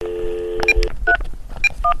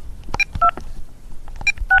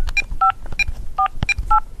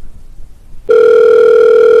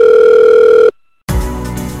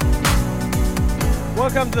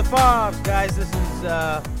the FOBS, guys. This is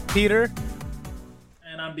Peter.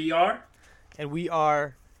 And I'm BR. And we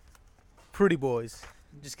are Fruity Boys.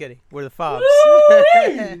 Just kidding. We're the FOBS.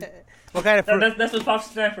 What kind of fruit? That's what FOBS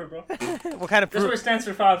stands for, bro. What kind of fruit? That's what it stands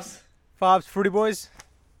for, FOBS. FOBS, Fruity Boys?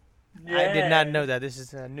 Yeah. I did not know that. This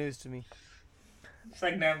is news to me. It's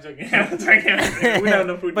like, nah, I'm joking. We don't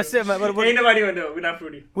know fruity. But still, Ain't nobody gonna know. We're not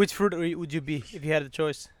fruity. Which fruit would you be if you had a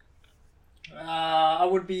choice? I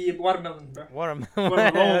would be watermelon, bro. Watermelon.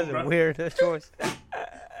 Watermelon, That's a weird choice.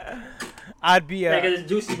 I'd be I got the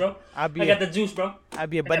juicy, bro. I got the juice, bro. I'd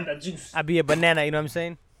be a got the juice. I'd be a banana. You know what I'm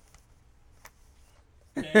saying?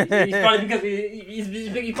 Yeah, he's probably because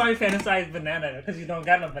he probably fantasized banana because you don't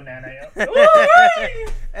got no banana, yo.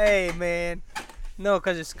 Hey, man. No,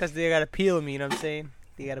 because they gotta peel me. You know what I'm saying?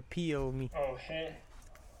 They gotta peel me.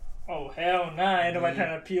 Oh hell nah! Ain't nobody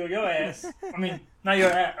trying to peel your ass. I mean, not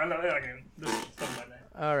your ass. I love something like that.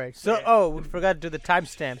 All right. So, we forgot to do the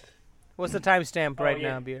timestamp. What's the timestamp right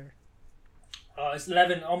now, Beer? It's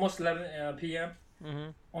almost 11 p.m.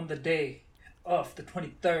 On the day of the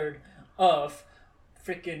 23rd of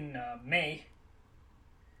freaking May,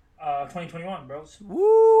 2021, bros.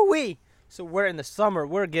 Woo wee! So we're in the summer.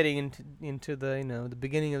 We're getting into the the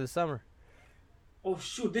beginning of the summer. Oh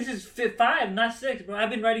shoot! This is 5, not 6, bro.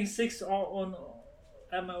 I've been writing 6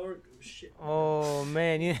 at my work. Shit. Oh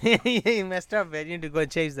man, you messed up, man. You need to go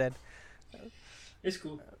and change that. It's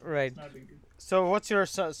cool. Right. It's not a big deal. So what's your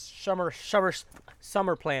summer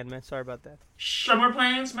plan, man? Sorry about that. Summer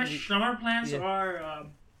plans? My summer plans are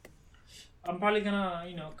I'm probably gonna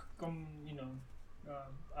come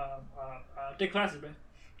take classes, man.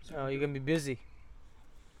 So you're gonna be busy.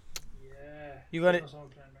 Yeah. You gonna? That's my summer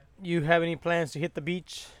plan, man. You have any plans to hit the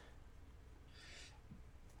beach?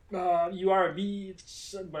 You are a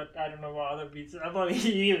beach, but I don't know what other beaches. I'm only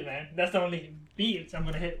you, man. That's the only beach I'm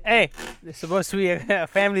gonna hit. Hey, it's supposed to be a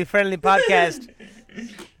family-friendly podcast.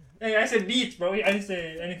 Hey, I said beach, bro. I didn't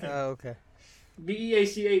say anything. Oh, okay.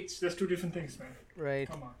 BEACH. That's 2 different things, man. Right.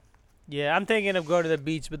 Come on. Yeah, I'm thinking of going to the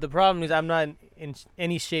beach, but the problem is I'm not in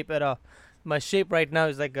any shape at all. My shape right now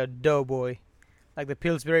is like a doughboy, like the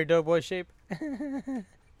Pillsbury doughboy shape.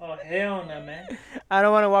 Oh hell no, man. I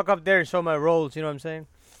don't want to walk up there and show my rolls. You know what I'm saying?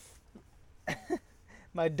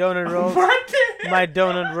 My donut rolls. What? My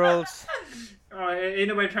donut rolls. Oh, ain't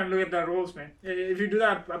nobody trying to look at that rolls, man. If you do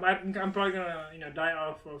that, I'm probably gonna die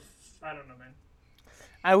off of, I don't know, man.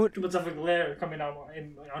 I would. Too much of a glare coming out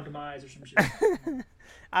onto my eyes or some shit.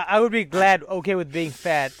 I would be okay with being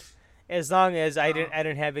fat, as long as I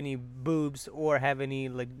didn't have any boobs or have any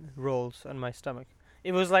like rolls on my stomach.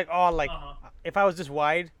 It was like all like, if I was just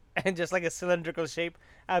wide and just like a cylindrical shape,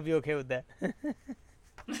 I'd be okay with that.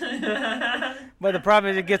 But the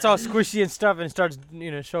problem is it gets all squishy and stuff and starts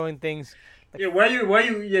showing things. Like, yeah, why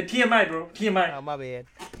you? Yeah, TMI, bro. TMI. Oh, my bad.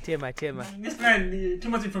 TMI. This man, too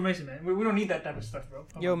much information, man. We don't need that type of stuff, bro.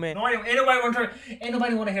 Yo, man. Ain't nobody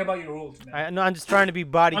want to hear about your roles, man. I'm just trying to be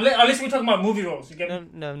body. Unless we talking about movie roles, you get me?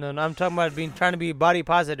 No. I'm talking about trying to be body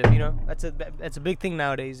positive. That's a big thing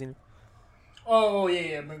nowadays. Oh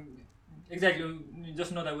yeah. But exactly.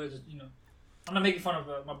 Just know that we're just I'm not making fun of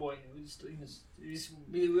my boy. I was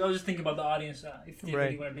just thinking about the audience. If they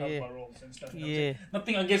really want to talk about roles and stuff.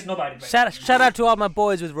 Nothing against nobody. Shout out to all my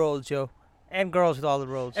boys with roles, yo, and girls with all the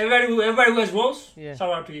roles. Everybody who has roles. Yeah.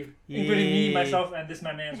 Shout out to you, including me, myself, and this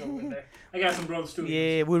man's over there. I got some roles too.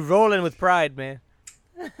 Yeah, we're rolling with pride, man.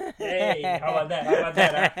 Hey, how about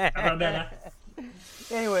that?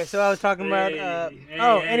 Anyway, so I was talking about.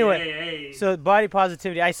 So body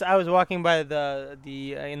positivity. I was walking by the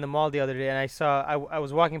in the mall the other day, and I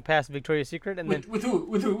was walking past Victoria's Secret, and with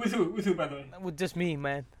who, by the way? With just me,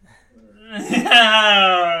 man.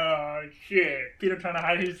 Oh shit! Peter trying to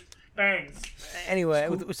hide his bangs. Anyway,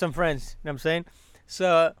 with some friends, you know what I'm saying?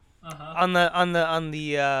 So on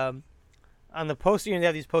the poster, they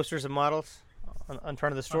have these posters of models on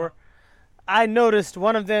front of the store. I noticed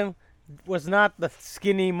one of them was not the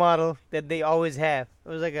skinny model that they always have. It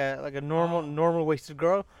was like a normal waisted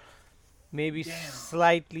girl, maybe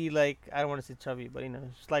slightly like, I don't want to say chubby, but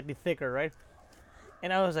slightly thicker, right?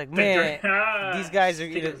 And I was like, man, these guys are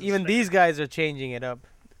even these guys are changing it up.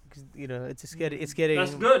 It's getting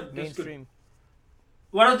That's good. mainstream.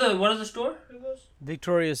 What is the store?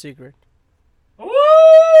 Victoria's Secret. Woo!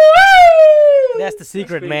 That's the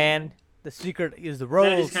secret, man. The secret is the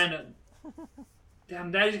rolls.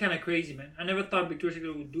 That is kind of crazy, man. I never thought Victoria's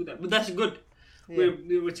Secret would do that, but that's good. Yeah.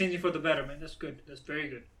 We're changing for the better, man. That's good. That's very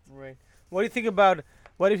good. Right. What do you think about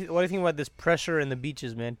what do you think about this pressure in the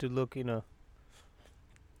beaches, man? To look, to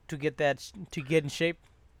get in shape.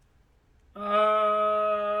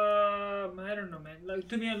 I don't know, man. Like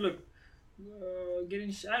to me, look,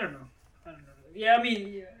 I don't know. Yeah, I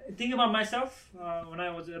mean, think about myself. When I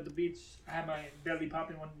was at the beach, I had my belly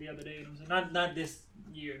popping one the other day. You know what I'm saying? Not this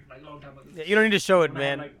year, like a long time ago. Yeah, you don't need to show it, When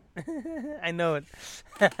man. I know it.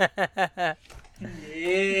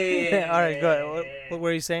 Yeah. All right, go ahead. What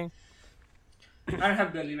were you saying? I don't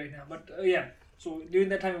have belly right now, but yeah. So during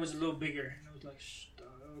that time, it was a little bigger, and I was like,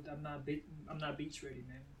 I'm not beach ready,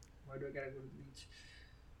 man. Why do I gotta go to the beach?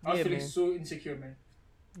 I was feeling so insecure, man.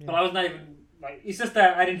 Yeah. But I was not even like. It's just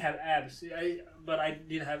that I didn't have abs. I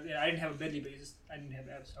didn't have a belly, but I didn't have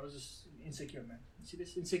abs. I was just insecure, man. You see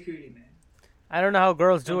this insecurity, man. I don't know how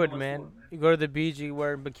girls do it, man. You go to the beach, you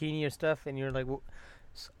wear bikini or stuff, and you're like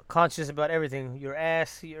conscious about everything. Your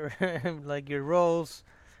ass, your like your rolls.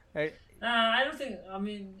 Right? I don't think. I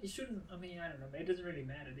mean, it shouldn't. I mean, I don't know. It doesn't really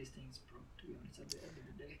matter these things, bro. To be honest, at the end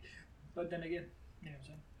of the day. But then again, you know what I'm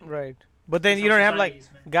saying. Right. But then you don't have like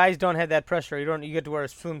guys don't have that pressure. You get to wear a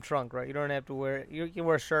swim trunk, right? You don't have to wear. You can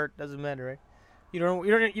wear a shirt. Doesn't matter, right? You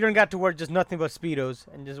don't got to wear just nothing but speedos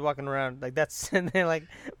and just walking around like that's and they're like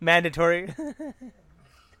mandatory.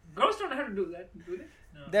 Girls don't have to do that, do they?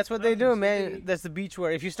 No. That's what they do, man. That's the beach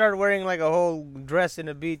wear. If you start wearing like a whole dress in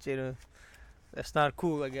the beach, that's not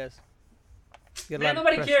cool, I guess. Man,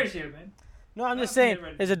 nobody cares here, man. No, I'm just saying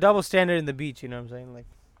there's a double standard in the beach. You know what I'm saying? Like.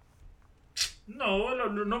 No,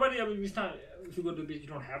 nobody. I mean, it's not. If you go to the beach, you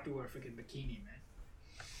don't have to wear a freaking bikini, man.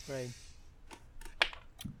 Right.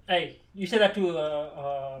 Hey, you said that to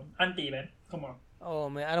auntie, man. Come on. Oh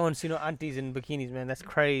man, I don't want to see no aunties in bikinis, man. That's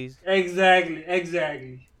crazy. Exactly.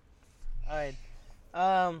 All right.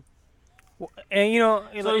 And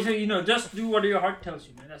so just do what your heart tells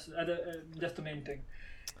you, man. That's the main thing.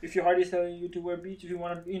 If your heart is telling you to wear beach, if you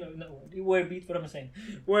want to, wear beach. What am I saying?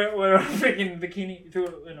 Wear a freaking bikini. If you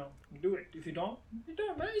do it. If you don't,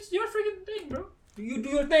 man. It's your freaking thing, bro. You do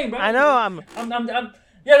your thing, bro. I know. I'm.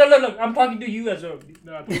 Yeah, look. I'm talking to you as well.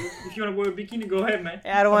 If you want to wear a bikini, go ahead, man.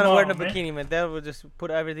 I don't want to wear a bikini, man. That would just put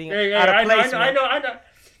everything out of place, man. I know.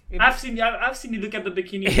 I've seen you look at the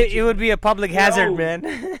bikini. It would be a public hazard, man.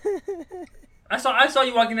 I saw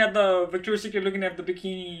you walking at the Victoria's Secret looking at the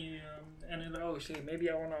bikini. And then, oh shit, maybe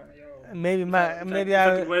I wanna, maybe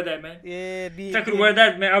I could wear that, man. Yeah, if I could wear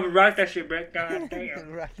that, man, I would rock that shit, bro. God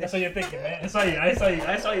damn. That's what you're thinking, man. I saw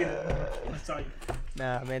you.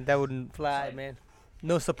 Nah, man, that wouldn't fly, man.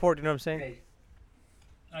 No support, you know what I'm saying? Hey,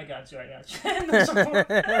 I got you. No support.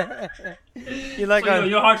 You like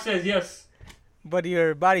your heart says yes, but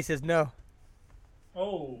your body says no.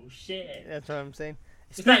 Oh shit. That's what I'm saying.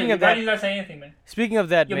 Speaking of that, body's not saying anything, man. Speaking of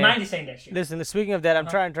that, your man, mind is saying that shit. Listen, speaking of that, I'm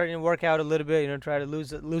trying to work out a little bit, try to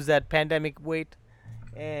lose that pandemic weight,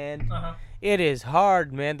 and it is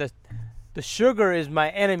hard, man. The sugar is my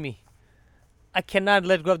enemy. I cannot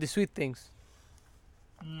let go of the sweet things.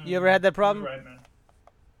 You ever had that problem? You're right, man.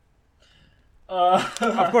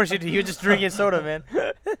 Of course you do. You're just drinking soda, man.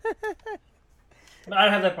 I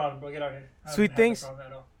don't have that problem, bro. Get out of here. Sweet things?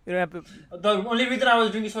 You don't have to. The only reason I was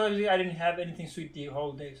drinking soda is I didn't have anything sweet the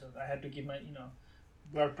whole day, so I had to keep my,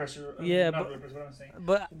 blood pressure. Yeah, not blood pressure. What I'm saying.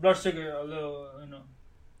 But blood sugar a little,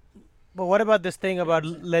 But what about this thing about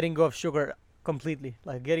letting go of sugar completely,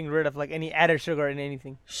 like getting rid of like any added sugar in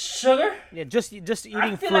anything? Sugar? Yeah, just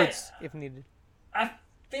eating fruits if needed. I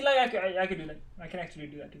feel like I could do that. I can actually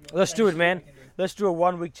do that too. Let's do it, man. Let's do a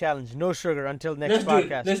 1-week challenge. No sugar until next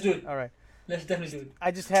podcast. Let's do it. All right. Let's definitely do it. I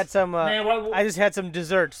just had some. Man, I just had some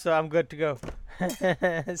dessert, so I'm good to go.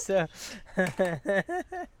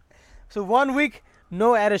 So 1 week,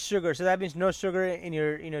 no added sugar. So that means no sugar in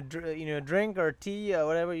your drink or tea or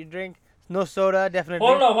whatever you drink. No soda, definitely.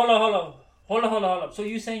 Hold on. So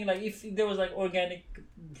you're saying like if there was like organic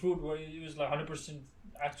fruit where you use like 100%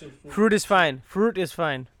 actual fruit. Fruit is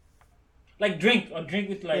fine. Like drink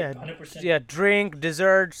with like 100%. Yeah, drink,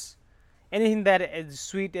 desserts. Anything that is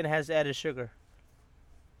sweet and has added sugar.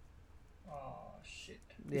 Oh shit!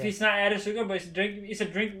 Yeah. If it's not added sugar, but it's a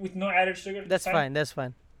drink with no added sugar. That's fine.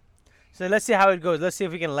 So let's see how it goes. Let's see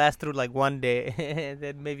if we can last through like 1 day.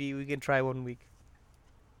 Then maybe we can try 1 week.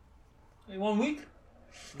 1 week?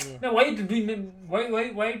 Yeah. No, why are you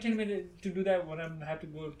telling me to do that when I have to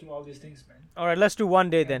go to all these things, man? All right, let's do 1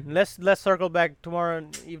 day then. Let's circle back tomorrow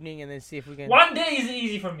evening and then see if we can. 1 day is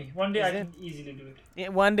easy for me. 1 day I can easily do it. Yeah,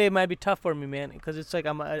 1 day might be tough for me, man, because it's like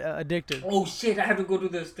I'm addicted. Oh shit! I have to go to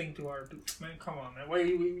this thing tomorrow. Man, come on, man. Why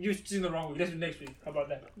you're still in the wrong week? Let's do next week. How about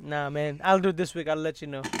that? Nah, man. I'll do it this week. I'll let you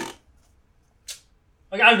know.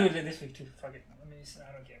 Okay, I'll do it this week too. Fuck it. I mean,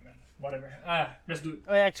 I don't care, man. Whatever. Let's do it.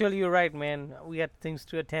 Oh, actually, you're right, man. We got things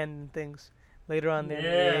to attend and things later on. Then.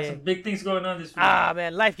 Yeah, some big things going on this week.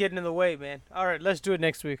 Man, life getting in the way, man. All right, let's do it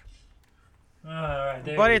next week. All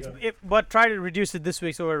right, but try to reduce it this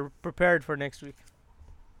week so we're prepared for next week.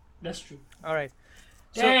 That's true. All right.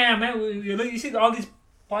 Damn, man, you see all these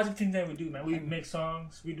positive things that we do, man. We make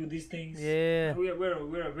songs, we do these things. Yeah. We're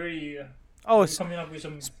very. We're coming up with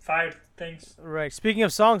some fire things. Right. Speaking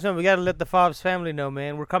of songs, man, we gotta let the FOBS family know,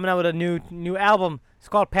 man. We're coming out with a new album. It's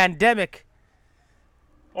called Pandemic.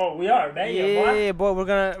 Oh, we are, man. Yeah, boy. We're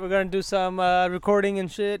gonna do some recording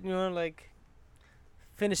and shit. You know, like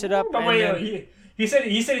finish it up. But wait, he said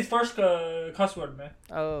his first cuss word, man.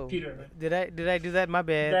 Oh, Peter, man. Did I do that? My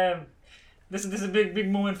bad. Damn. This is a big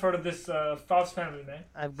moment for this FOBS family, man.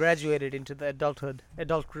 I've graduated into the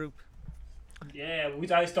adult group. Yeah,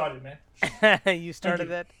 I started, man. You started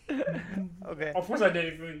that? Okay. Of course I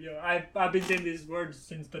did. I've been saying these words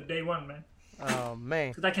since the day one, man. Oh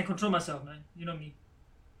man. Because I can't control myself, man. You know me.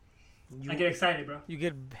 I get excited, bro. You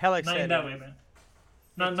get hella excited. Not in that way, man.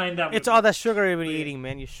 Not in that way. It's all that sugar you've been eating,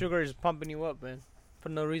 man. Your sugar is pumping you up, man, for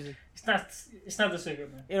no reason. It's not the sugar,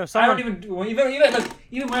 man. You know, I don't even when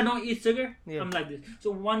I don't eat sugar, I'm like this.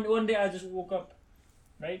 So one day I just woke up,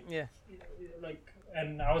 right? Yeah. Like,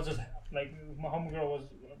 and I was just like, my homegirl was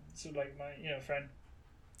like my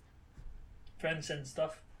friends and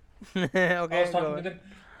stuff. Okay. I was talking to them.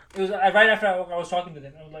 It was right after I was talking to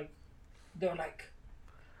them. I was like, they're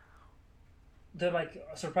like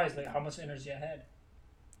surprised, like how much energy I had.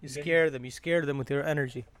 You scared them with your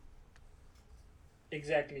energy.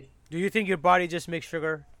 Exactly. Do you think your body just makes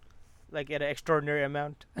sugar, like at an extraordinary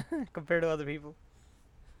amount, compared to other people?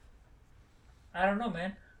 I don't know,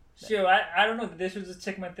 man. Sure, I don't know. They should just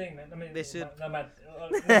check my thing, man. I mean, they should. Not my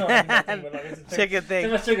thing, but like, check your thing.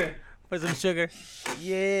 Check my sugar. Put some sugar.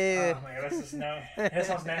 Yeah. Oh my god, that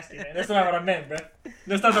sounds nasty, man. That's not what I meant, bro.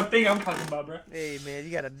 That's not the thing I'm talking about, bro. Hey, man,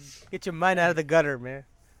 you gotta get your mind out of the gutter, man.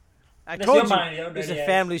 That's told your you, mind, it's a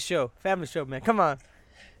family show. Family show, man. Come on.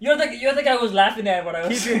 You're the guy who was laughing at what I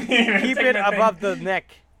was saying. Keep it above the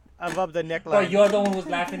neck. Above the neckline. Oh, you're the one who was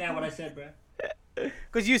laughing at what I said, bro.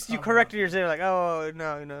 Because you corrected yourself, like, oh,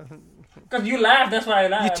 no. Because you laughed, that's why I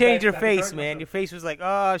laughed. You changed your face, man. Your face was like,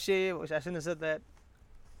 oh, shit, I shouldn't have said that.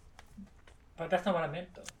 But that's not what I meant,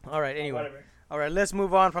 though. All right, anyway. All right, let's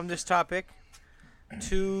move on from this topic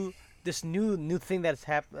to this new thing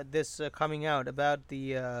that's coming out about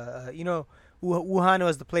the, Wuhan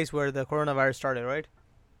was the place where the coronavirus started, right?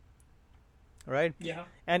 Right? Yeah.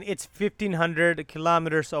 And it's 1,500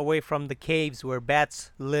 kilometers away from the caves where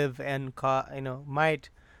bats live and might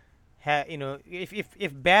have,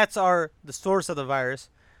 if bats are the source of the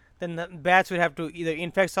virus, then the bats would have to either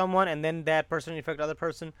infect someone and then that person infect other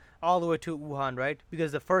person all the way to Wuhan, right?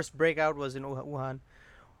 Because the first breakout was in Wuhan.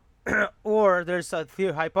 Or there's a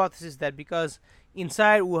hypothesis that because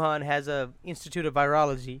inside Wuhan has a institute of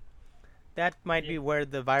virology, that might be where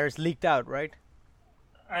the virus leaked out, right?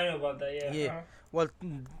 I know about that, yeah. Yeah. Well,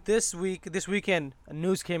 this weekend,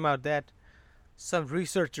 news came out that some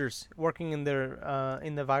researchers working in the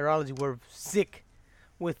virology were sick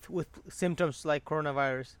with symptoms like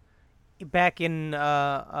coronavirus back in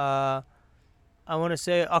I want to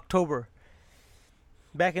say October.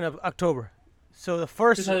 Back in October. So the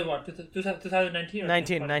first 2019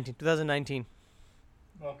 or 2019.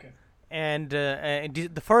 Okay. And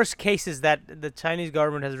the first cases that the Chinese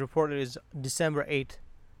government has reported is December 8th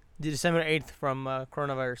from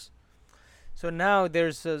coronavirus. So now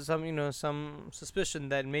there's some suspicion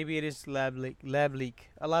that maybe it is lab leak.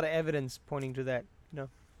 A lot of evidence pointing to that,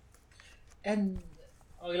 And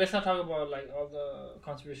let's not talk about like all the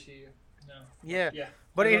conspiracy. No. Yeah.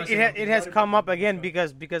 But it has come up again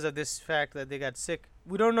because of this fact that they got sick.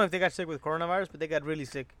 We don't know if they got sick with coronavirus, but they got really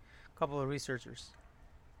sick. A couple of researchers.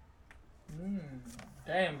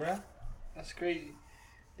 Damn, bro, that's crazy.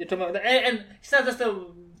 They're talking about that, and it's not just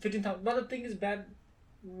the 15,000. But the thing is bad.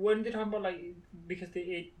 When they talking about like because they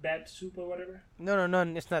ate bad soup or whatever. No,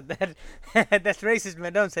 it's not that. That's racist,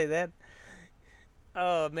 man. Don't say that.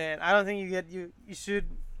 Oh man, I don't think you should.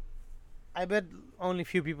 I bet only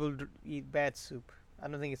few people eat bad soup. I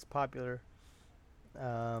don't think it's popular.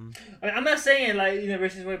 I mean, I'm not saying it like in a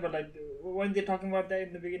racist way, but like when they're talking about that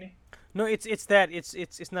in the beginning. No, it's that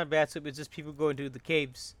it's not bat soup. It's just people go into the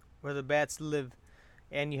caves where the bats live,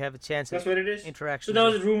 and you have a chance. That's what it is. Interaction. So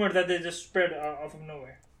that was a rumor that they just spread off of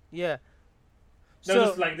nowhere. Yeah. That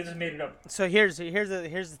was like they just made it up. So here's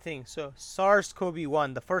the thing. So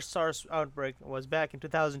SARS-CoV-1, the first SARS outbreak was back in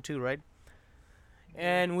 2002, right?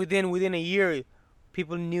 And within a year,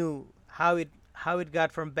 people knew how it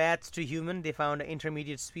got from bats to human. They found an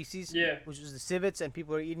intermediate species, which was the civets, and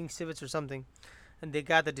people were eating civets or something, and they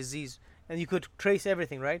got the disease. And you could trace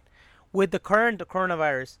everything, right? With the current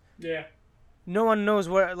coronavirus, no one knows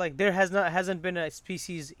where. Like there hasn't been a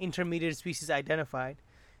intermediate species identified.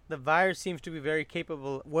 The virus seems to be very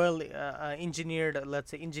capable, well engineered,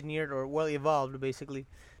 let's say engineered or well evolved, basically,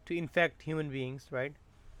 to infect human beings, right?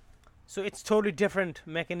 So it's totally different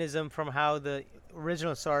mechanism from how the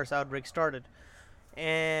original SARS outbreak started,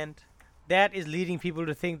 and that is leading people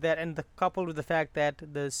to think that, and coupled with the fact that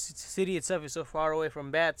the city itself is so far away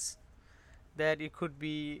from bats, that it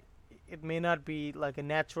may not be like a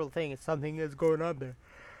natural thing. It's something that's going on there.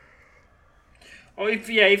 Oh,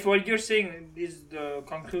 if what you're saying is the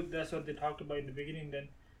conclude, that's what they talked about in the beginning, then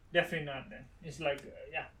definitely not. Then it's like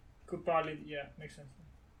could probably make sense.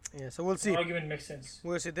 Yeah, so we'll see. The argument makes sense.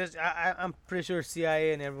 We'll see. I'm pretty sure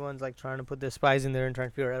CIA and everyone's like trying to put their spies in there and trying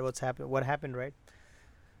to figure out what happened, right?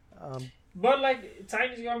 But like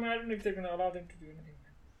Chinese government, I don't know if they're gonna allow them to do anything.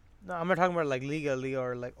 No, I'm not talking about like legally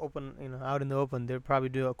or like open, out in the open. They'll probably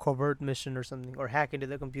do a covert mission or something, or hack into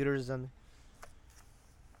their computers or something.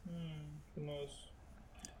 Who knows?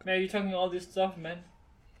 Man, you're talking all this stuff, man.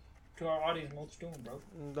 To our audience, what's doing, bro?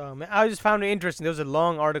 No, man, I just found it interesting. There was a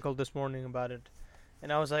long article this morning about it,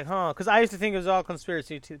 and I was like, because I used to think it was all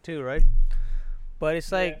conspiracy too, right? But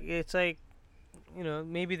it's like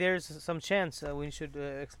maybe there's some chance we should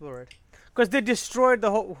explore it, because they destroyed the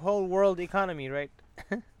whole world economy, right?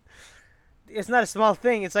 It's not a small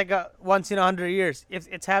thing. It's like a once in 100 years. If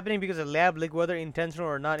it's happening because of lab leak, whether intentional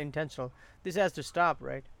or not intentional, this has to stop,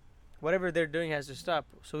 right? Whatever they're doing has to stop,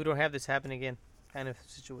 so we don't have this happen again, kind of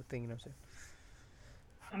situation thing. You know what I'm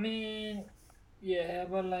saying? I mean, yeah,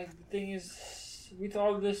 but like the thing is, with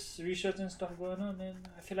all this research and stuff going on, man,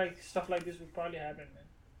 I feel like stuff like this would probably happen,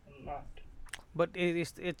 man, a lot. But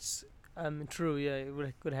it's true. Yeah,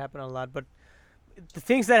 it could happen a lot. But the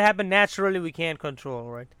things that happen naturally, we can't control,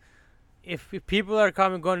 right? If people are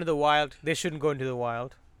going to the wild, they shouldn't go into the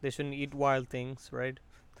wild. They shouldn't eat wild things, right?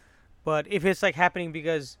 But if it's like happening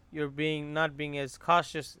because you're not being as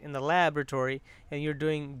cautious in the laboratory and you're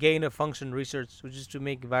doing gain of function research, which is to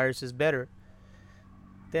make viruses better,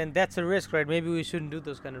 then that's a risk, right? Maybe we shouldn't do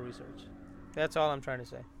those kind of research. That's all I'm trying to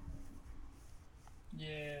say.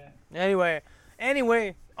 Yeah.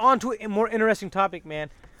 Anyway, on to a more interesting topic,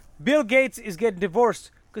 man. Bill Gates is getting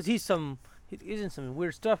divorced because he's in some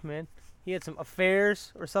weird stuff, man. He had some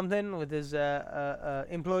affairs or something with his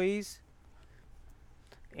employees.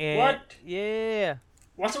 And what? Yeah.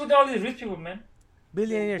 What's up with all these rich people, man?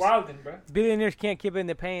 Billionaires. Wilding, bro. Billionaires can't keep it in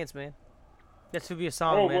their pants, man. That should be a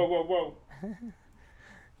song, man. Whoa.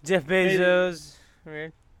 Jeff Bezos.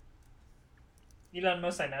 Right? Elon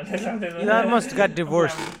Musk, Elon Musk got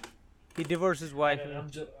divorced. He divorced his wife.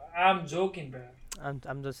 I'm joking, bro.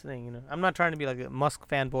 I'm just saying, I'm not trying to be like a Musk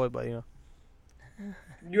fanboy, but You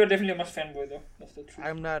are definitely a Musk fanboy, though. That's the truth.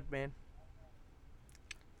 I'm not, man.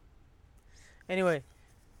 Anyway,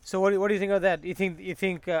 so what do you think of that? You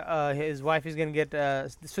think his wife is gonna get?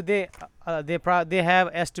 So they have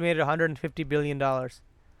estimated $150 billion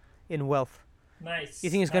in wealth. Nice. You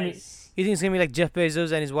think it's gonna be like Jeff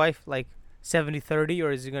Bezos and his wife, like 70-30,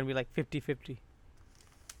 or is it gonna be like 50-50?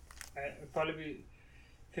 Probably be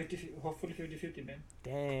 50, hopefully 50-50, man.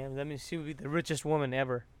 Damn, that means she would be the richest woman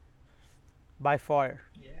ever. By far.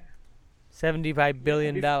 Yeah. $75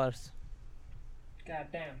 billion. God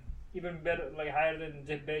damn. Even better, like higher than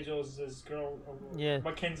Jeff Bezos' girl. Yeah.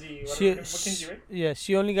 Mackenzie, right? Yeah,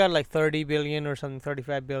 she only got like 30 billion or something,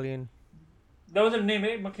 35 billion. That was her name,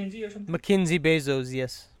 right? Mackenzie or something? Mackenzie Bezos,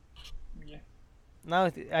 yes. Yeah. Now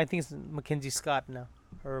I think it's Mackenzie Scott now,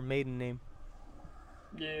 her maiden name.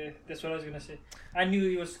 Yeah, that's what I was gonna say. I knew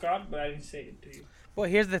he was Scott, but I didn't say it to you. Well,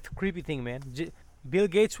 here's the creepy thing, man. Bill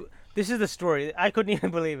Gates. This is the story. I couldn't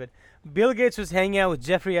even believe it. Bill Gates was hanging out with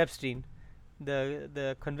Jeffrey Epstein,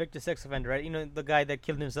 the convicted sex offender, right? You know, the guy that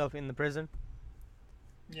killed himself in the prison.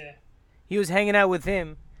 Yeah. He was hanging out with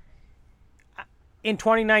him in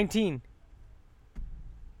 2019.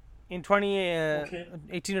 In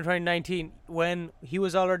 2018 or 2019, when he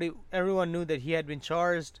was already, everyone knew that he had been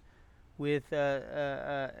charged with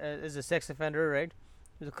as a sex offender, right?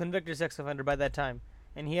 He was a convicted sex offender by that time,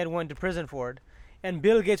 and he had went to prison for it. And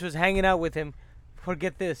Bill Gates was hanging out with him.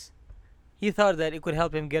 Forget this. He thought that it could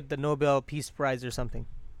help him get the Nobel Peace Prize or something.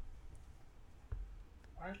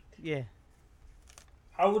 What? Yeah.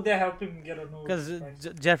 How would that help him get a Nobel Peace Prize?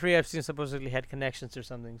 Because Jeffrey Epstein supposedly had connections or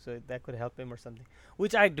something, so that could help him or something.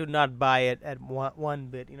 Which I do not buy it at one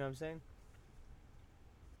bit. You know what I'm saying?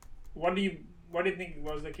 What do you think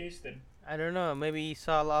was the case then? I don't know. Maybe he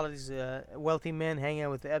saw a lot of these wealthy men hanging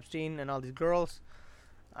out with Epstein and all these girls.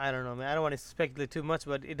 I don't know, man. I don't want to speculate too much,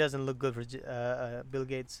 but it doesn't look good for Bill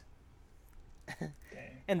Gates.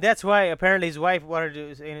 And that's why apparently his wife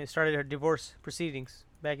started her divorce proceedings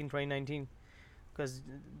back in 2019. because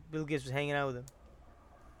Bill Gates was hanging out with him.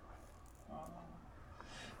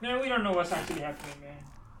 Man, we don't know what's actually happening, man.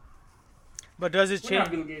 But does it We're change?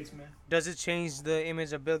 not Bill Gates, man. Does it change the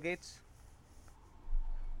image of Bill Gates?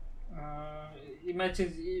 It might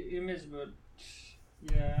change the image, but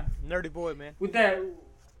yeah. Nerdy boy, man. Is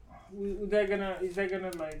that gonna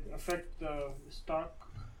like affect the stock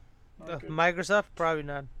market? Microsoft? Probably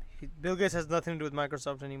not. Bill Gates has nothing to do with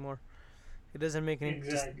Microsoft anymore. He doesn't make any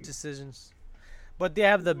decisions. But they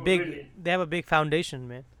have they have a big foundation,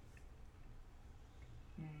 man.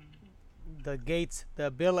 The Gates, the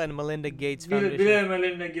Bill and Melinda Gates Foundation. Bill and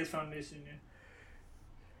Melinda Gates Foundation.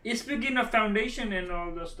 Yeah. Speaking of foundation and all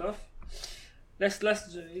that stuff, let's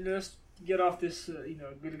get off this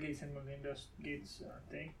Bill Gates and Melinda Gates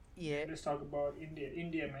thing. Yeah. Let's talk about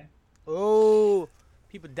India, man. Oh,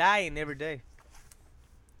 people dying every day.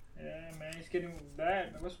 Yeah, man, it's getting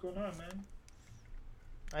bad. What's going on, man?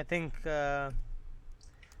 I think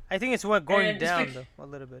it's going down though a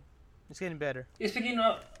little bit. It's getting better. Speaking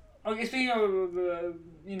of the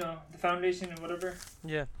foundation and whatever.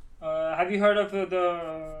 Yeah. Have you heard of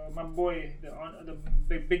my boy,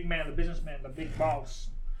 the big man, the businessman, the big boss,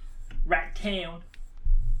 Rat Town?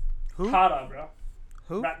 Who? Tata, bro.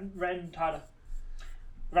 Who? Ratan Tata.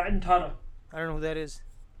 Ratan Tata. I don't know who that is.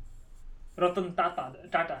 Ratan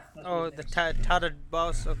Tata. Oh, the Tata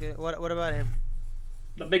boss. Okay. What about him?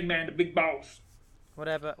 The big man, the big boss. What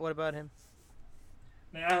about him?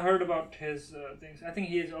 Man, I heard about his things. I think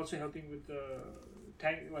he is also helping with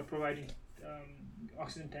providing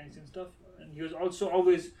oxygen tanks and stuff. And he was also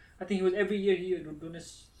always, I think he was every year he would donate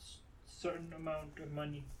certain amount of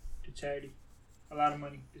money to charity, a lot of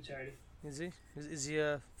money to charity. Is he? Is he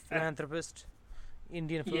a philanthropist?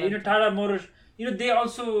 Indian Yeah, philanthropist? Tata Motors. They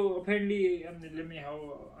also apparently. Let me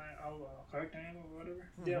how correct I am or whatever.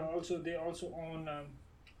 Mm-hmm. They also own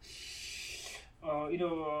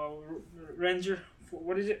Ranger.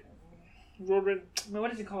 What is it?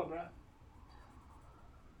 What is it called, bro?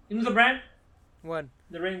 You know the brand? What?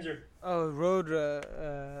 The Ranger. Oh, Road.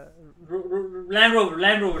 Land Rover.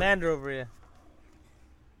 Land Rover, yeah.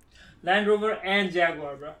 Land Rover and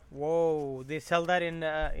Jaguar, bro. Whoa, they sell that in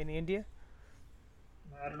India?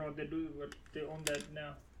 I don't know what they do, but they own that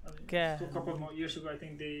now. Yeah. A couple more years ago, I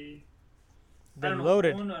think they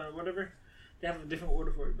loaded own or whatever. They have a different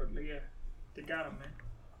order for it, but they got them, man.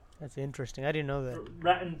 That's interesting. I didn't know that.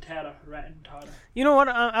 Ratan Tata. You know what?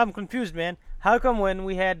 I'm confused, man. How come when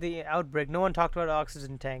we had the outbreak, no one talked about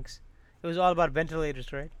oxygen tanks? It was all about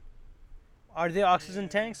ventilators, right? Are they oxygen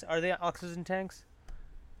tanks? Like,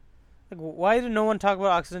 why did no one talk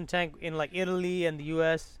about oxygen tank in like Italy and the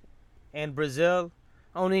U.S. and Brazil?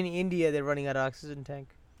 Only in India they're running out of oxygen tank.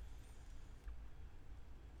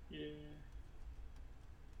 Yeah.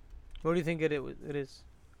 What do you think it is?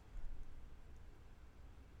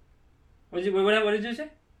 What did you say?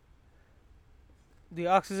 The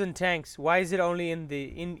oxygen tanks. Why is it only in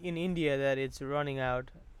India that it's running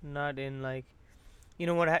out, not in like,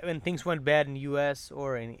 when things went bad in U.S.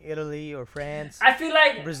 or in Italy or France? I feel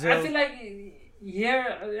like Brazil. I feel like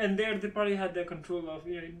here and there they probably had the control of.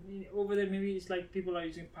 Over there maybe it's like people are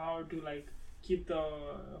using power to like keep the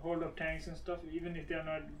hold of tanks and stuff, even if they are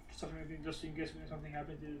not suffering anything, just in case when something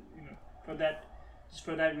happens. For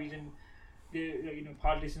that reason. They,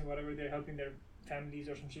 politicians, whatever, they're helping their families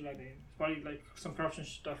or some shit like that. It's probably like some corruption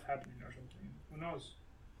stuff happening or something. Who knows?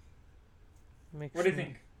 What do you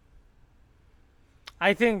think?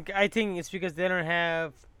 I think it's because they don't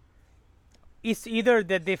have. It's either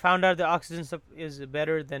that they found out the oxygen stuff is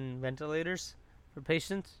better than ventilators for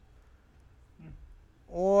patients,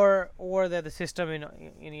 or that the system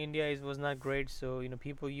in India was not great. So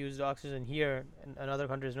people used oxygen here and in other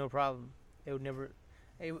countries no problem. They would never.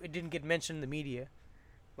 It didn't get mentioned in the media,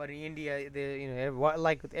 but in India,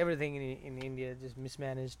 like with everything in India, just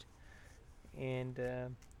mismanaged, and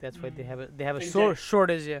that's why they have a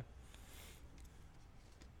shortage. Yeah.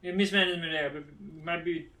 Yeah, mismanagement. Yeah, but it might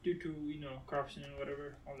be due to corruption and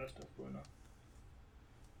whatever, all that stuff going on.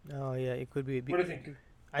 Oh yeah, it could be. What do you think?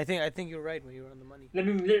 I think you're right when you were on the money. Let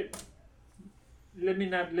me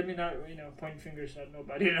not point fingers at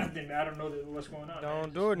nobody or nothing. I don't know what's going on.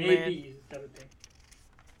 Don't do it, maybe man. Maybe type of thing.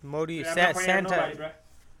 Modi,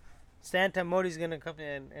 Santa Modi's gonna come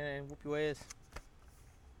in and whoop your ass.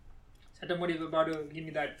 Santa Modi's about to give me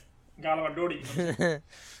that Galava Dodi.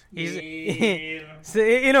 So,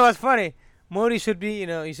 what's funny? Modi should be,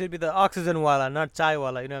 he should be the oxygen wala, not chai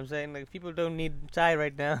wala. You know what I'm saying? Like, people don't need chai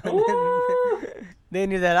right now. They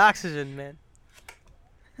need that oxygen, man.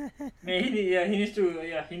 Man, he needs to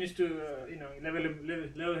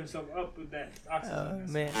level himself up with that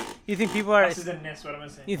oxygen. Man, you think people are oxygen-ness, what am I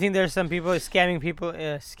saying? You think there's some people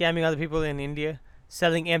scamming other people in India,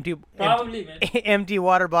 selling Probably, man. empty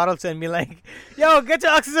water bottles and be like, "Yo, get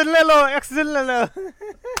your oxygen lelo.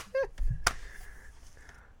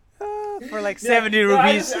 For like 70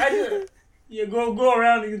 rupees. Go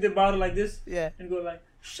around with the bottle like this. Yeah. And go like,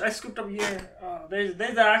 I scooped up here. There's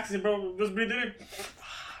the oxygen, bro. Just breathe it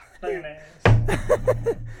in.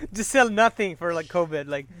 Just sell nothing for like COVID,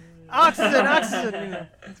 like oxygen. You know.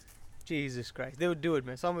 Jesus Christ, they would do it,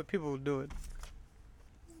 man. Some people would do it.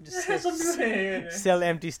 Just sell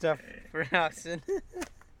empty stuff for oxygen.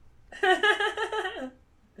 That's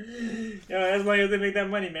why you have to make that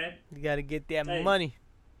money, man. You gotta get that money.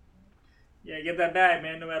 Yeah, get that bag,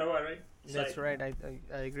 man. No matter what, right? That's right. I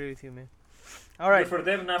agree with you, man. All right. But for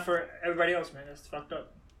them, not for everybody else, man. That's fucked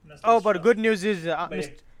up. But good news is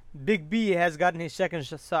Big B has gotten his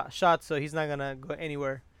second shot, so he's not gonna go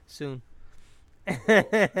anywhere soon. He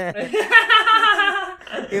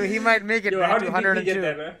might make it back to 102. Get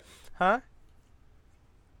that, man? Huh?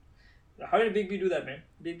 How did Big B do that, man?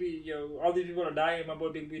 Big B, all these people are dying. My boy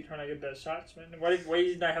Big B trying to get the shots, man. Why is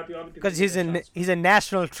he not helping all the people? Because he's a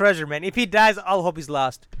national treasure, man. If he dies, I'll hope he's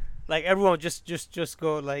lost. Like everyone, just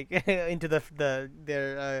go like into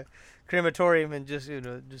their crematorium and just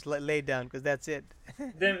lay down because that's it.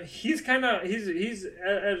 Then he's at an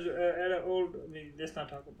old. I mean, let's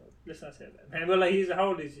not say that, man. But like, how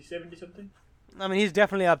old is he? 70 something? I mean, he's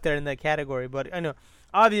definitely up there in that category. But I know,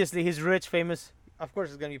 obviously, he's rich, famous. Of course,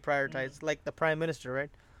 it's gonna be prioritized, like the prime minister, right?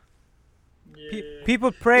 Yeah.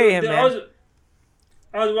 People pray him, man.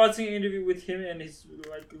 I was watching an interview with him and his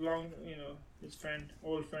his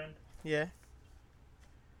old friend. Yeah.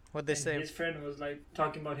 What they say? His friend was like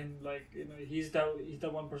talking about him, like he's the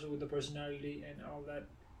one person with the personality and all that,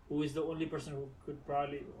 who is the only person who could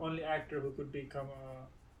only actor who could become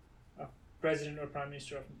a president or prime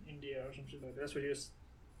minister of India or something like that. That's what he was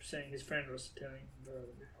saying. His friend was telling the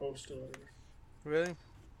host or whatever. Really?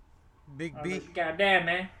 Big B. Like, God damn,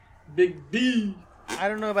 man. Big B. I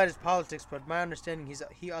don't know about his politics, but my understanding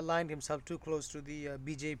he aligned himself too close to the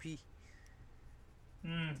BJP.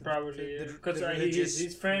 Probably, because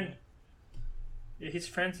his friend, his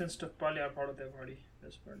friends and stuff probably are part of their party.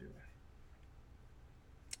 That's probably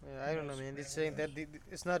why. I don't know, man. They're saying that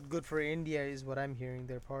it's not good for India, is what I'm hearing.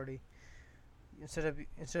 Their party, instead of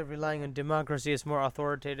relying on democracy, it's more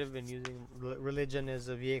authoritative and using religion as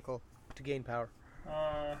a vehicle to gain power.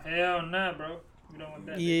 Hell nah, bro. We don't want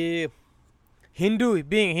that. Yeah.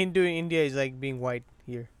 Being Hindu in India is like being white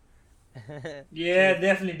here. Yeah,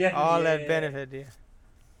 definitely. All that benefit, yeah.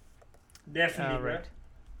 Definitely, all right.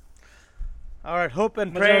 All right, hope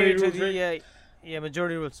and pray to the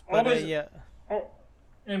majority rules. But,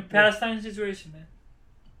 in Palestine situation, man.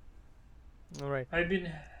 All right. Have you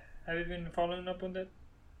been following up on that?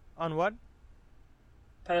 On what?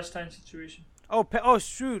 Palestine situation. Oh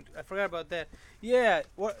shoot! I forgot about that. Yeah,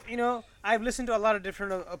 I've listened to a lot of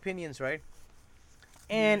different opinions, right?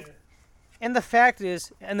 And the fact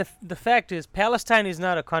is, Palestine is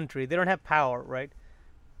not a country. They don't have power, right?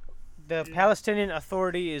 The Palestinian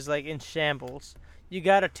Authority is like in shambles. You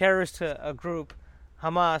got a terrorist group,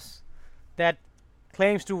 Hamas, that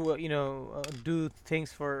claims to do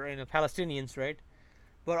things for Palestinians, right?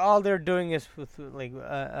 But all they're doing is with like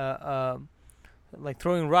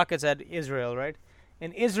throwing rockets at Israel, right?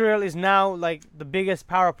 And Israel is now like the biggest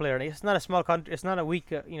power player. It's not a small country. It's not a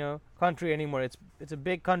weak, country anymore. It's a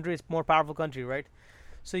big country. It's a more powerful country, right?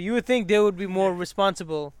 So you would think they would be more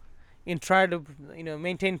responsible in trying to,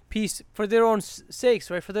 maintain peace for their own sakes,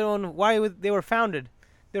 right? For their own. They were founded?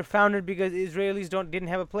 They're founded because Israelis didn't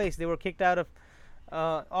have a place. They were kicked out of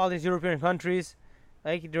all these European countries,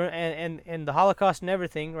 like and the Holocaust and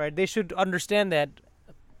everything, right? They should understand that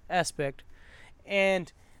aspect.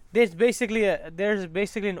 And there's basically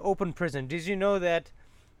an open prison. Did you know that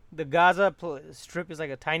the Gaza Strip is like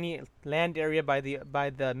a tiny land area by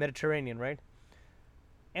the Mediterranean, right?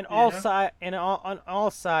 And on all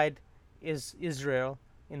side is Israel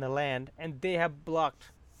in the land, and they have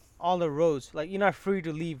blocked all the roads. Like, you're not free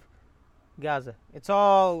to leave Gaza. It's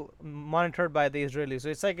all monitored by the Israelis. So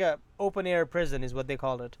it's like a open air prison is what they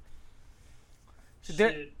called it.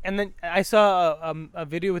 So and then I saw a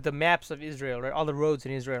video with the maps of Israel, right? All the roads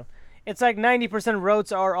in Israel. It's like 90%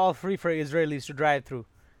 roads are all free for Israelis to drive through.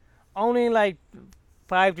 Only like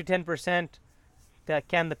 5 to 10% that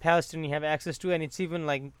the Palestinians have access to, and it's even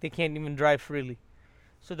like they can't even drive freely.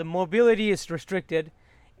 So the mobility is restricted,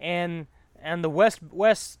 and the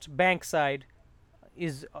West Bank side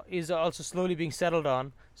is also slowly being settled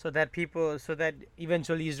on, so that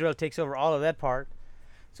eventually Israel takes over all of that part.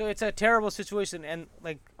 So it's a terrible situation, and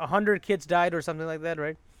like 100 kids died or something like that,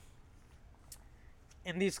 right?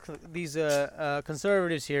 And these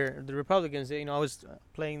conservatives here, the Republicans, always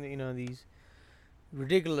playing these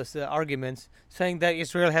ridiculous arguments, saying that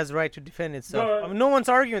Israel has the right to defend itself. I mean, no one's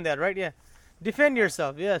arguing that, right? Yeah, defend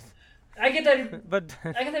yourself. Yes. I get that, but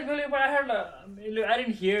I get that really. But I heard, I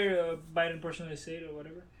didn't hear Biden personally say it or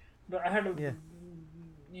whatever. But I heard,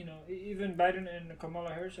 even Biden and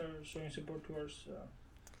Kamala Harris are showing support towards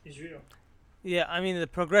Israel. Yeah, I mean the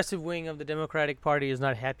progressive wing of the Democratic Party is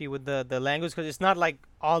not happy with the language, because it's not like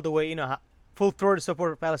all the way, full throated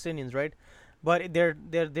support of Palestinians, right? But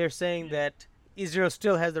they're saying that Israel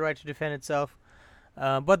still has the right to defend itself.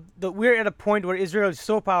 But we're at a point where Israel is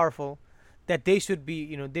so powerful that they should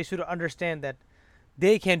be, they should understand that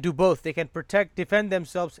they can do both. They can defend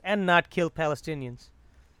themselves, and not kill Palestinians.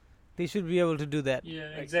 They should be able to do that. Yeah,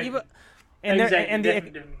 exactly.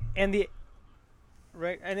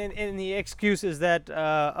 Right, and the excuse is that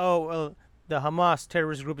the Hamas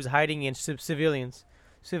terrorist group is hiding in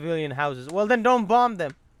civilian houses. Well, then don't bomb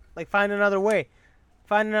them. Like, find another way.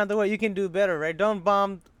 You can do better, right? Don't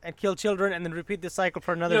bomb and kill children and then repeat the cycle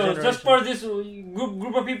for another generation. Just for this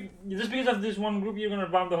group of people, just because of this one group, you're gonna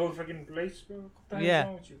bomb the whole freaking place, bro. What the hell is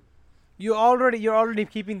wrong with you? You're already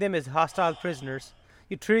keeping them as hostile prisoners.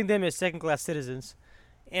 You're treating them as second-class citizens,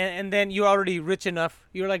 and then you're already rich enough.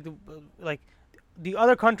 You're like the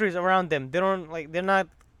other countries around them. They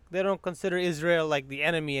don't consider Israel like the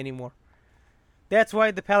enemy anymore. That's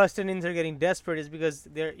why the Palestinians are getting desperate, is because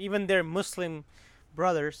their Muslim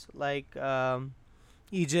brothers, like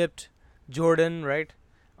Egypt, Jordan, right?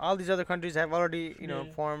 All these other countries have already,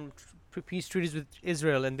 formed peace treaties with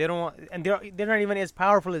Israel, and they're not even as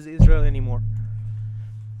powerful as Israel anymore.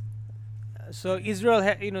 So Israel,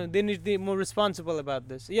 they need to be more responsible about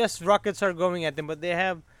this. Yes, rockets are going at them, but they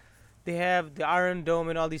have the Iron Dome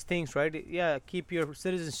and all these things, right? Yeah, keep your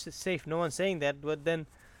citizens safe. No one's saying that, but then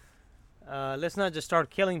let's not just start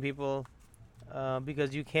killing people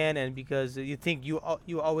because you can, and because you think you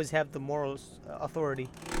always have the moral authority.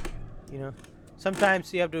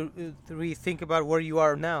 Sometimes you have to rethink about where you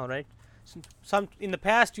are now, right? Some in the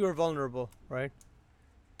past you were vulnerable, right?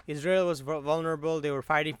 Israel was vulnerable. They were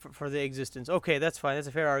fighting for their existence. Okay, that's fine. That's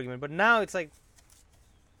a fair argument. But now it's like,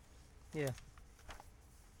 yeah.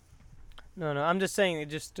 No, I'm just saying,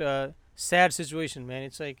 it's just a sad situation, man.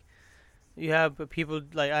 It's like you have people,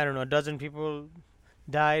 like, I don't know, a dozen people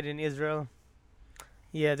died in Israel.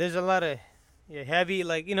 Yeah, there's a lot of heavy,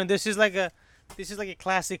 like, this is like a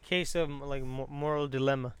classic case of like moral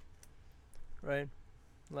dilemma, right?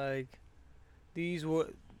 Like these were.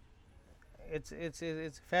 It's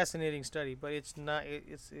a fascinating study, but it's not.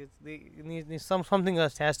 It needs something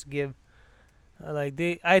else has to give.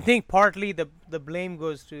 I think partly the blame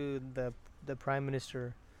goes to the Prime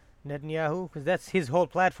Minister Netanyahu, because that's his whole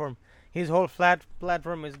platform. His whole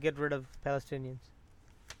platform is get rid of Palestinians,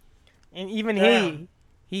 and even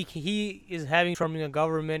he is forming a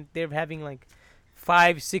government. They're having like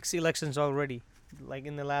 5-6 elections already, like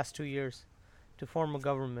in the last 2 years, to form a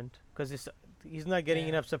government, because he's not getting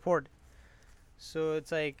enough support. So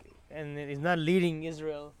it's like, and he's not leading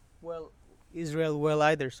Israel well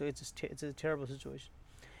either. So it's a terrible situation.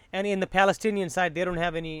 And in the Palestinian side, they don't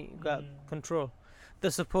have any control. The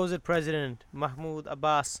supposed president, Mahmoud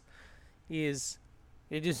Abbas, is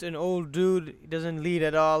just an old dude. He doesn't lead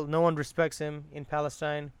at all. No one respects him in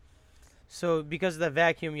Palestine. So because of the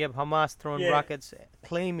vacuum, you have Hamas throwing rockets,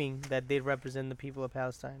 claiming that they represent the people of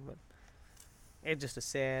Palestine. But it's just a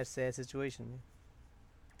sad situation.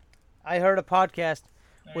 I heard a podcast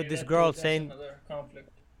with this girl saying,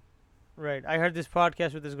 right. I heard this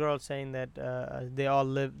podcast with this girl saying that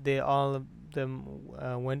all of them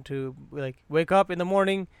went to wake up in the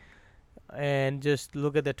morning and just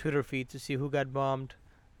look at the Twitter feed to see who got bombed,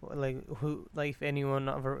 if anyone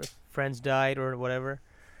of her friends died or whatever,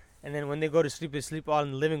 and then when they go to sleep, they sleep all in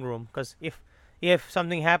the living room, because if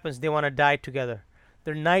something happens, they want to die together.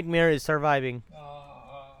 Their nightmare is surviving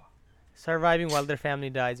while their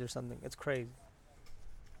family dies or something. It's crazy.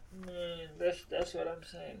 Man, that's what I'm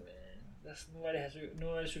saying, man.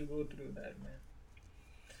 Nobody should go through that, man.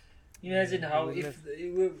 Imagine how if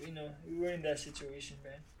we were in that situation,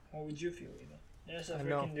 man. How would you feel? That's a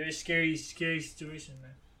freaking very scary situation,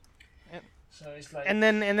 man. Yep. So it's like. And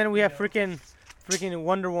then we have freaking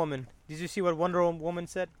Wonder Woman. Did you see what Wonder Woman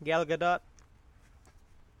said? Gal Gadot.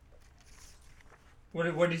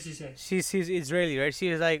 What did she say? She's Israeli, right? She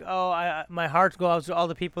was like, my heart goes out to all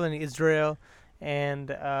the people in Israel, and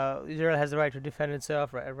Israel has the right to defend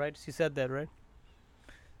itself, right? She said that, right?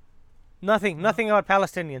 Nothing about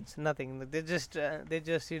Palestinians. Nothing. They just they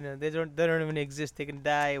don't even exist. They can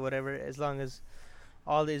die, whatever, as long as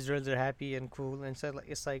all the Israelis are happy and cool. And so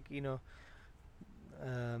it's like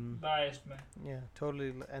biased, man. Yeah,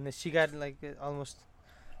 totally. And then she got like almost.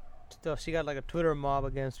 She got like a Twitter mob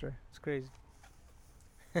against her. It's crazy.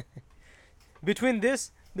 between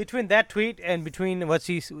that tweet and between what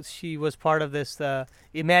she was part of this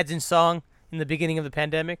Imagine song in the beginning of the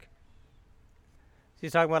pandemic.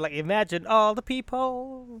 She's talking about like imagine all the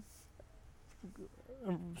people,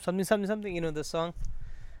 something. The song,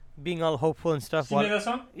 being all hopeful and stuff. She made that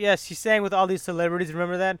song? Yeah, she sang with all these celebrities.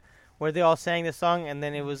 Remember that, where they all sang the song and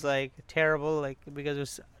then it was like terrible, like because it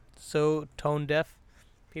was so tone deaf.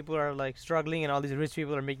 People are like struggling, and all these rich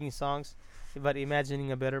people are making songs about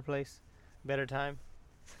imagining a better place, better time.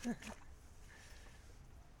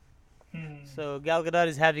 So Gal Gadot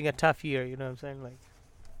is having a tough year. You know what I'm saying, like.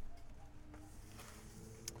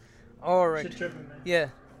 All right. Tripping, man. Yeah.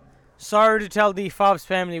 Sorry to tell the FOBS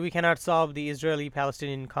family we cannot solve the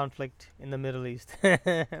Israeli-Palestinian conflict in the Middle East.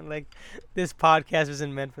 Like, this podcast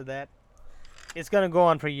isn't meant for that. It's gonna go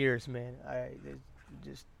on for years, man.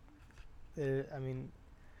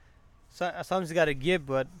 Something's got to give,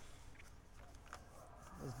 but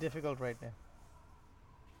it's difficult right now.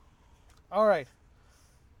 All right.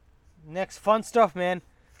 Next fun stuff, man.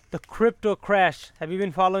 The crypto crash. Have you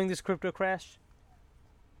been following this crypto crash?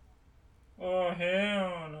 Oh,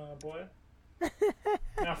 hell no, boy.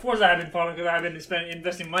 Now, of course I haven't followed because I've been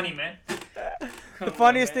investing money, man. The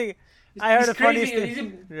funniest thing, I heard the funniest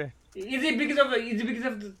thing. Is it because of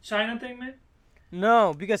the China thing, man?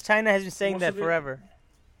 No, because China has been saying that forever.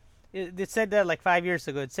 They said that like 5 years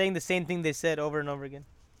ago. It's saying the same thing they said over and over again.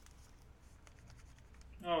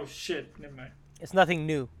 Oh shit! Never mind. It's nothing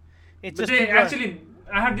new. It's but just they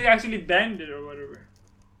actually banned it or whatever.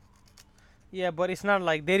 Yeah, but it's not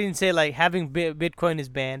like they didn't say like having Bitcoin is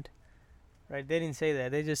banned, right? They didn't say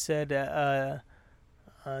that. They just said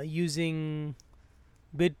using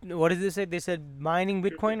What did they say? They said mining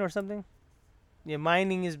Bitcoin or something. Yeah,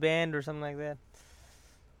 mining is banned or something like that,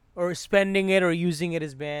 or spending it or using it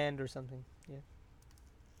is banned or something. Yeah.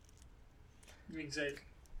 Exactly.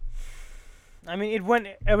 I mean,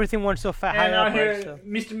 everything went so high up, right? So.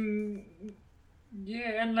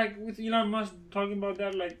 Yeah, and like with Elon Musk talking about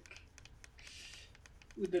that, like.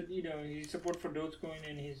 With the his support for Dogecoin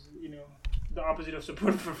and his the opposite of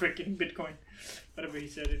support for freaking Bitcoin, whatever he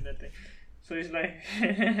said in that thing. So he's like,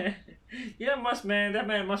 that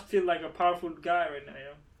man must feel like a powerful guy right now.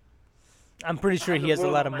 I'm pretty sure he has a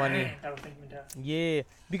lot of money. Yeah,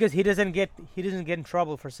 because he doesn't get in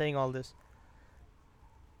trouble for saying all this,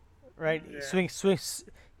 right? Yeah. Swings,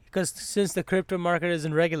 because since the crypto market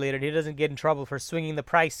isn't regulated, he doesn't get in trouble for swinging the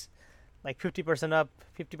price. Like 50% up,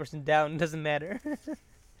 50% down, doesn't matter.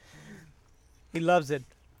 He loves it.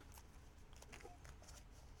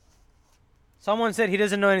 Someone said he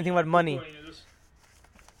doesn't know anything about money.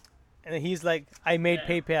 And he's like, I made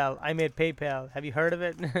PayPal. Have you heard of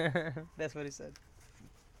it? That's what he said.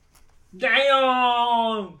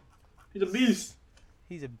 Damn! He's a beast.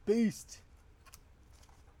 He's a beast.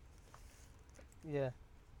 Yeah.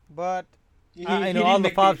 But I know all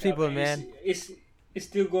the FOBS people, man. It's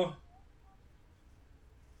still going.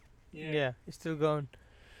 Yeah, it's still going.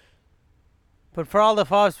 But for all the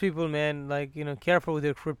FOBS people, man, like, careful with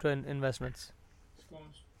your crypto investments. It's going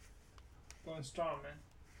strong, man.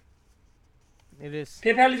 It is.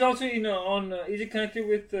 PayPal is also, on. Is it connected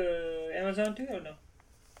with Amazon too, or no?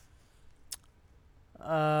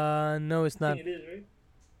 No, it's not. I think it is, right?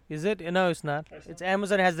 Is it? No, it's not. It's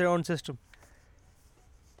Amazon has their own system.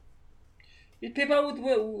 Is PayPal with?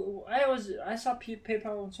 I saw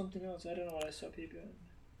PayPal on something else. I don't know what I saw PayPal.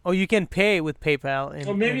 Oh, you can pay with PayPal in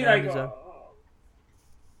Amazon.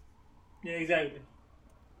 Yeah, exactly.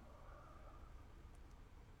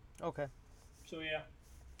 Okay. So yeah.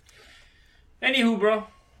 Anywho, bro.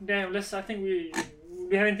 Damn. I think we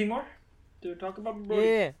have anything more to talk about, bro?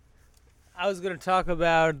 Yeah. I was gonna talk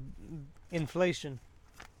about inflation.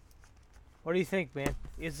 What do you think, man?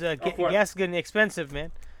 Is gas getting expensive,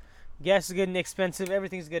 man? Gas is getting expensive.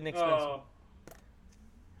 Everything's getting expensive.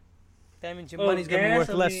 That means your money's gonna be worth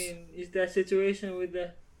less. Is that situation with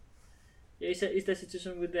the? Yeah, is that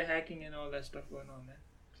situation with the hacking and all that stuff going on, man?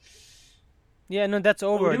 Yeah, no, that's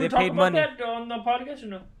over. They paid money. Did we talk about that on the podcast or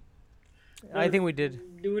no? I think we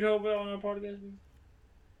did. Did we talk about it on our podcast?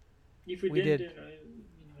 If we did.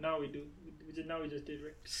 Now we do. Now we just did,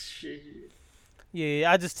 right? Shit.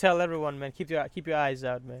 Yeah, I just tell everyone, man, keep your eyes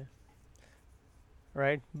out, man.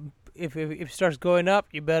 Right? If it starts going up,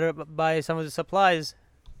 you better buy some of the supplies,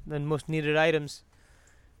 the most needed items,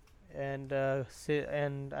 and I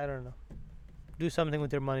don't know. Do something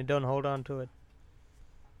with your money. Don't hold on to it.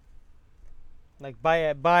 Like buy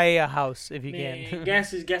a house if you can.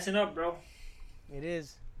 Gas is gassing up, bro. It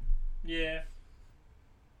is. Yeah.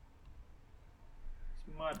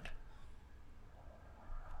 It's mud.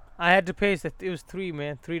 I had to pay. It was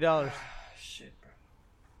 $3. Shit, bro.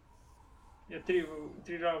 Yeah,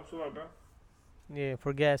 $3 for what, bro? Yeah,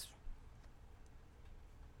 for gas.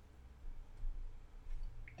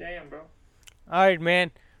 Damn, bro. All right, man.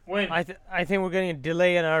 When? I think we're getting a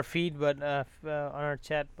delay in our feed, but on our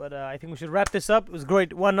chat. But I think we should wrap this up. It was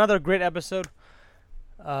great. Another great episode.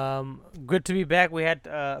 Good to be back. We had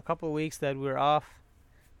a couple of weeks that we were off.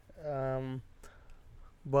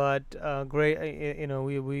 But great.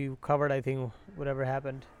 We covered, I think, whatever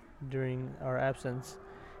happened during our absence,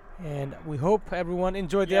 and we hope everyone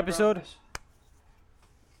enjoyed the episode. Bro.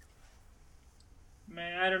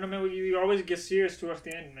 Man, I don't know, man. We always get serious towards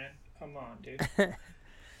the end, man. Come on, dude.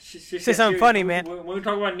 Say something funny, man. When we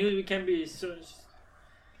talk about news, we can be so.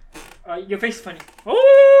 Your face is funny.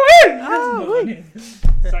 Oh!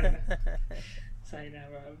 Sorry, now,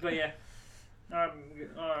 but yeah. All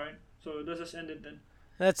right. So let's just end it then.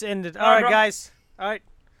 Let's end it. All right, guys. All right.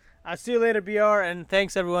 I'll see you later, BR, and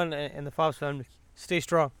thanks everyone in the FOBS family. Stay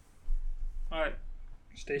strong. All right.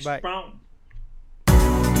 Stay strong.